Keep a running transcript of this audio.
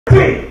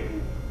to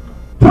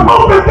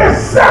open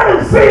this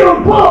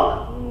seven-sealed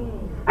book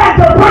and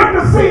to break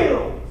the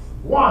seals.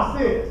 Watch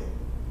this.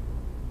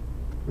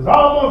 It's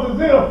almost as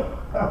if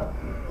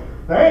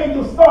the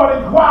angels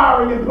start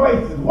inquiring in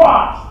places.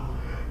 Watch.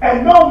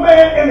 And no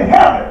man in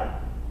heaven,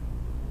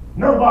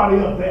 nobody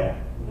up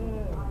there.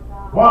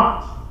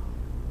 Watch.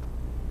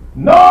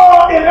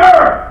 Nor in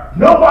earth,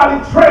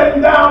 nobody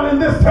treading down in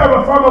this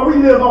terra firma we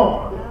live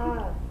on.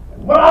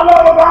 What I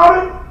love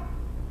about it,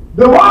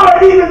 the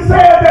writer even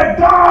said that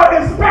God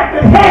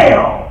inspected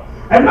hell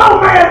and no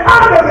man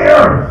under the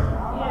earth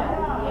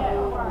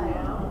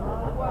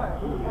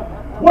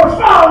was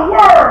found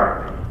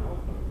worthy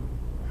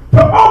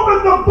to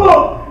open the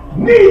book,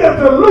 neither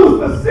to loose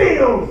the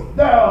seals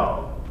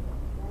thereof.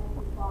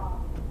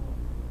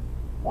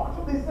 Watch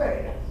what he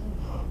says.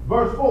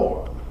 Verse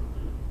 4.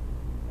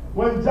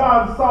 When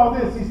John saw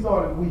this, he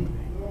started weeping.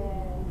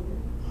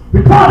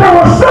 Because there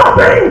was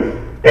something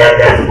in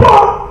this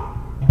book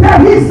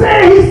that he's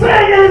saying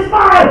in his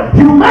mind,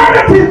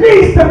 humanity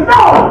needs to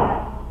know.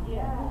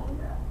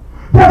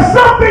 There's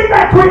something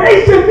that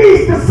creation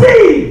needs to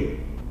see,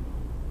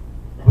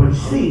 but it's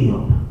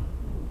sealed.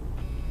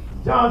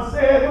 John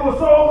said it was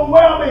so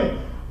overwhelming,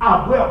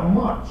 I wept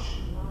much.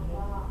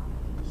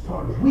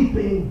 Started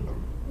weeping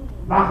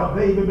like a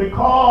baby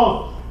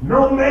because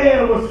no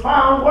man was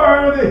found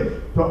worthy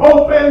to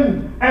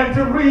open and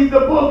to read the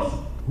books,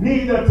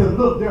 neither to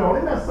look thereon.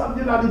 Isn't that something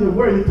you're not even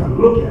worthy to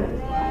look at?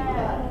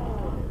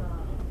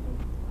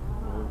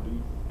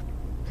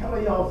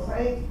 Telling y'all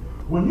saints,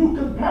 when you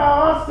compare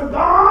us to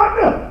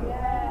God,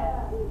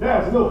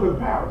 there's no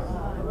comparison.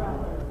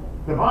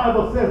 The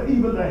Bible says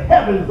even the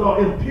heavens are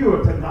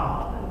impure to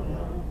God.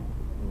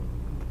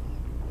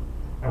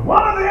 And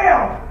one of the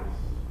elders,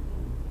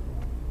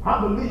 I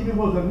believe it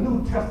was a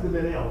New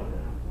Testament elder.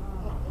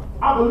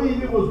 I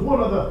believe it was one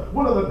of the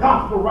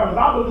gospel writers.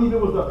 I believe it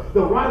was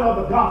the writer of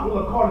the gospel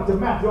according to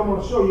Matthew. I'm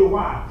going to show you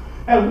why.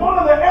 And one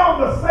of the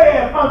elders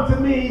said unto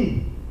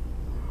me,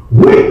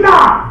 weep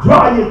not,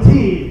 dry your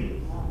tears.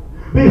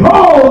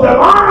 Behold, the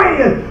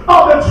Lion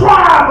of the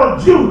tribe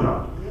of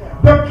Judah,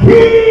 the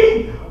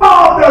King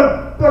of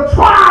the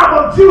tribe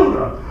of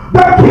Judah,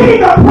 the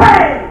King of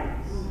praise.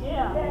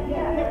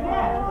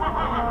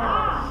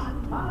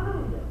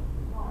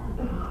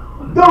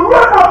 The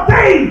root of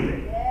David.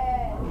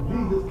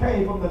 Jesus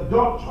came from the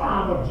dark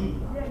tribe of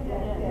Judah.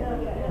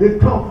 Didn't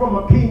come from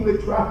a kingly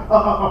tribe,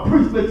 a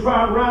priestly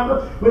tribe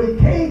rather, but he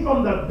came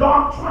from the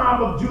dark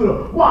tribe of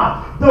Judah.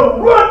 Watch. The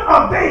root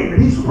of David,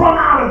 he sprung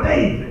out of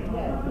David.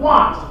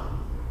 Watch.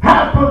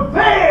 Has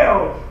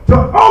prevailed to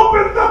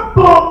open the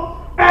book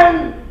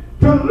and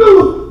to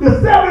loose the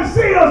seven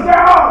seals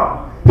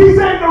thereof. He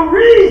said the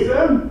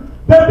reason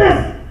that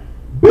this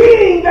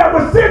being that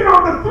was sitting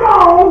on the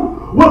throne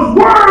was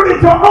worthy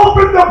to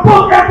open the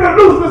book and to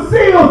loose the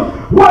seals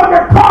was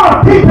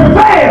because he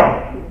prevailed.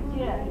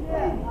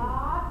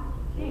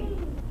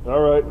 All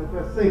right. Let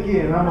that sink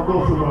in. I'm going to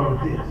go somewhere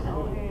with this.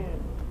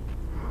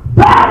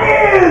 That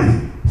is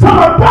some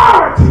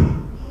authority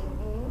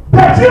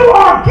that you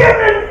are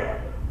given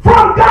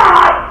from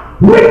God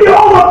when you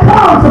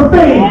overcome some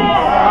things.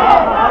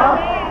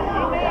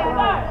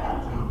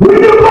 When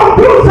you go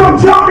through some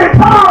junk and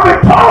come out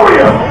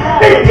victorious,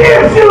 it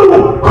gives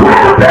you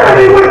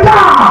credibility with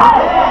God.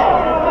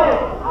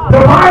 The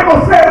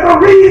Bible says the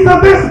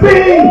reason this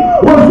being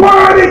was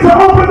worthy to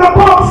open the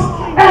books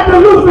and to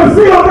loose the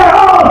seal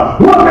thereof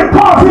was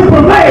because he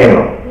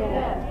prevailed.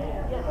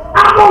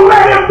 I'm going to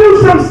let him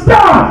do some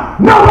stuff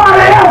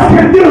nobody else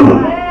can do.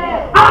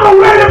 I'm going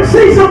to let him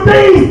see some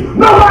things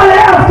nobody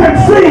else can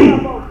see.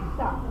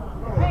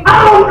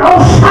 I'm going to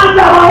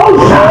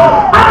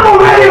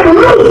let him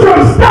loose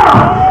some stuff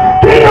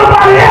ain't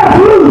nobody else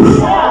loose.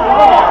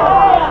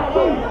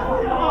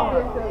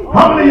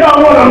 How many of y'all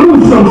want to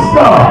lose some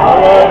stuff?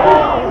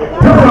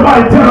 Tell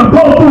somebody, tell them,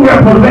 go through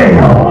and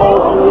prevail.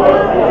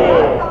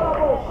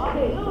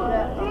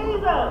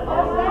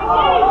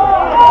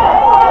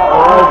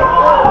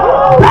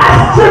 That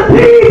should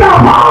be the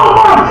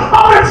hallmark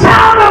of a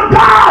child of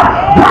God.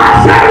 God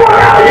said,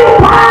 whatever you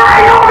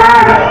bind on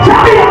earth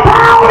shall be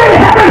bound in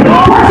heaven.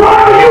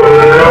 Whatsoever you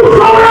loose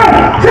on earth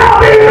shall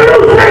be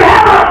loose in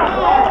heaven.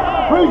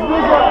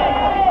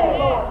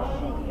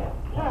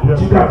 But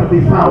you got to be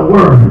found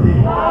worthy.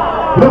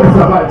 Look at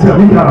somebody, tell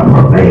them you got to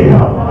prevail.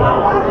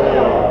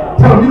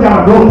 Tell them you got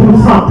to go through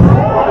something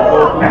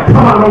and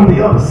come out on the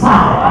other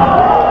side.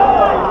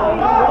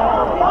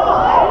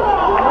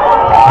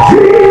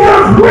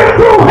 Jesus went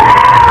through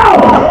hell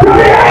to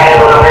be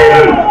able to be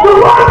the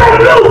one that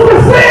loosed the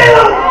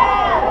seal.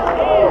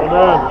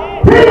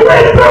 He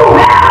went through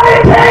hell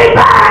and came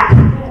back.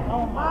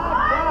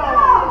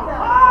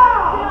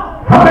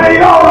 How many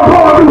of y'all are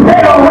going through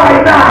hell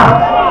right now?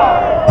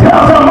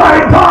 Tell somebody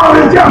God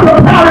is just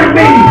preparing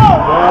me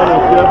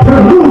to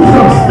lose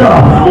some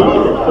stuff.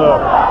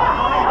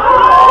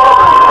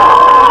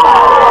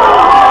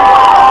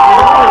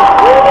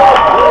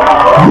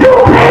 You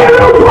can't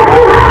lose what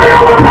you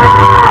have over time.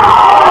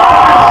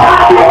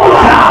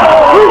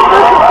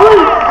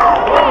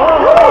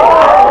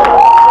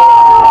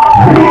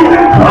 He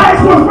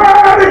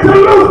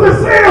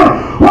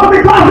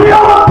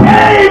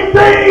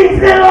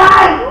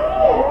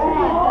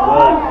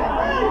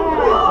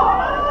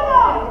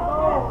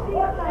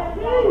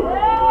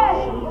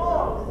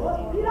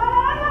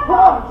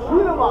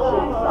When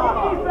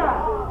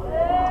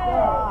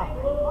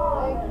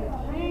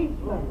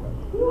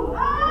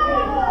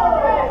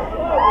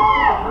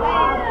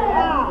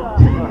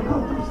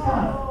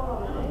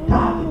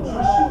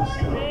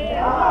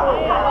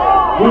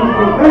you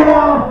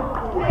prevail,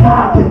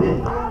 God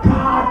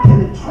can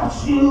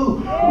entrust you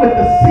with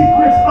the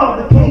secrets of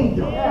the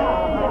kingdom.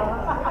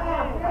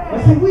 And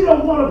see, we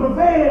don't want to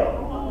prevail.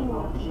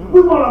 We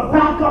want to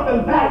back up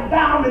and back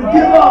down and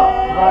give up.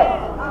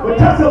 But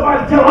tell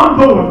somebody, tell them, I'm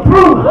going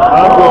through.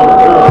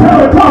 Tell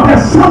them, God,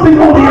 there's something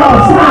on the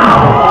other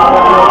side.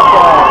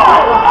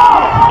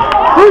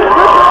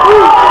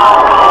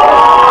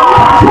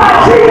 That's why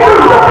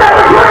Jesus looked at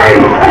the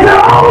grave and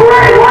said, oh,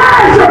 grave, where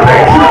is your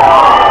victory?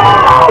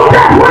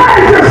 That where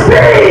is your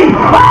sting?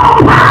 All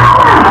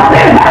power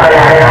in heaven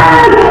and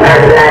earth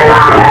is in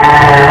my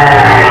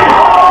hand.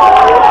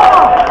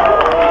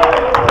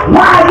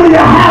 Why do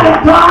you have it,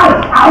 God?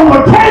 I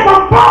overcame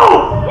them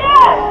both.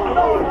 Yes.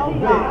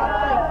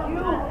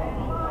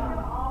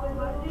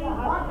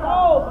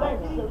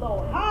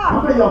 How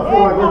many of y'all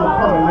feel like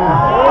overcoming now?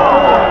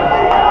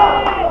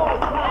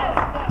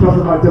 Tell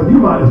somebody, you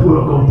might as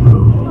well go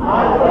through.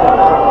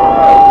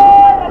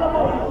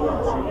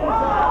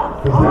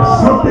 Because there's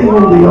something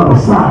on the other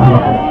side of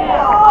it.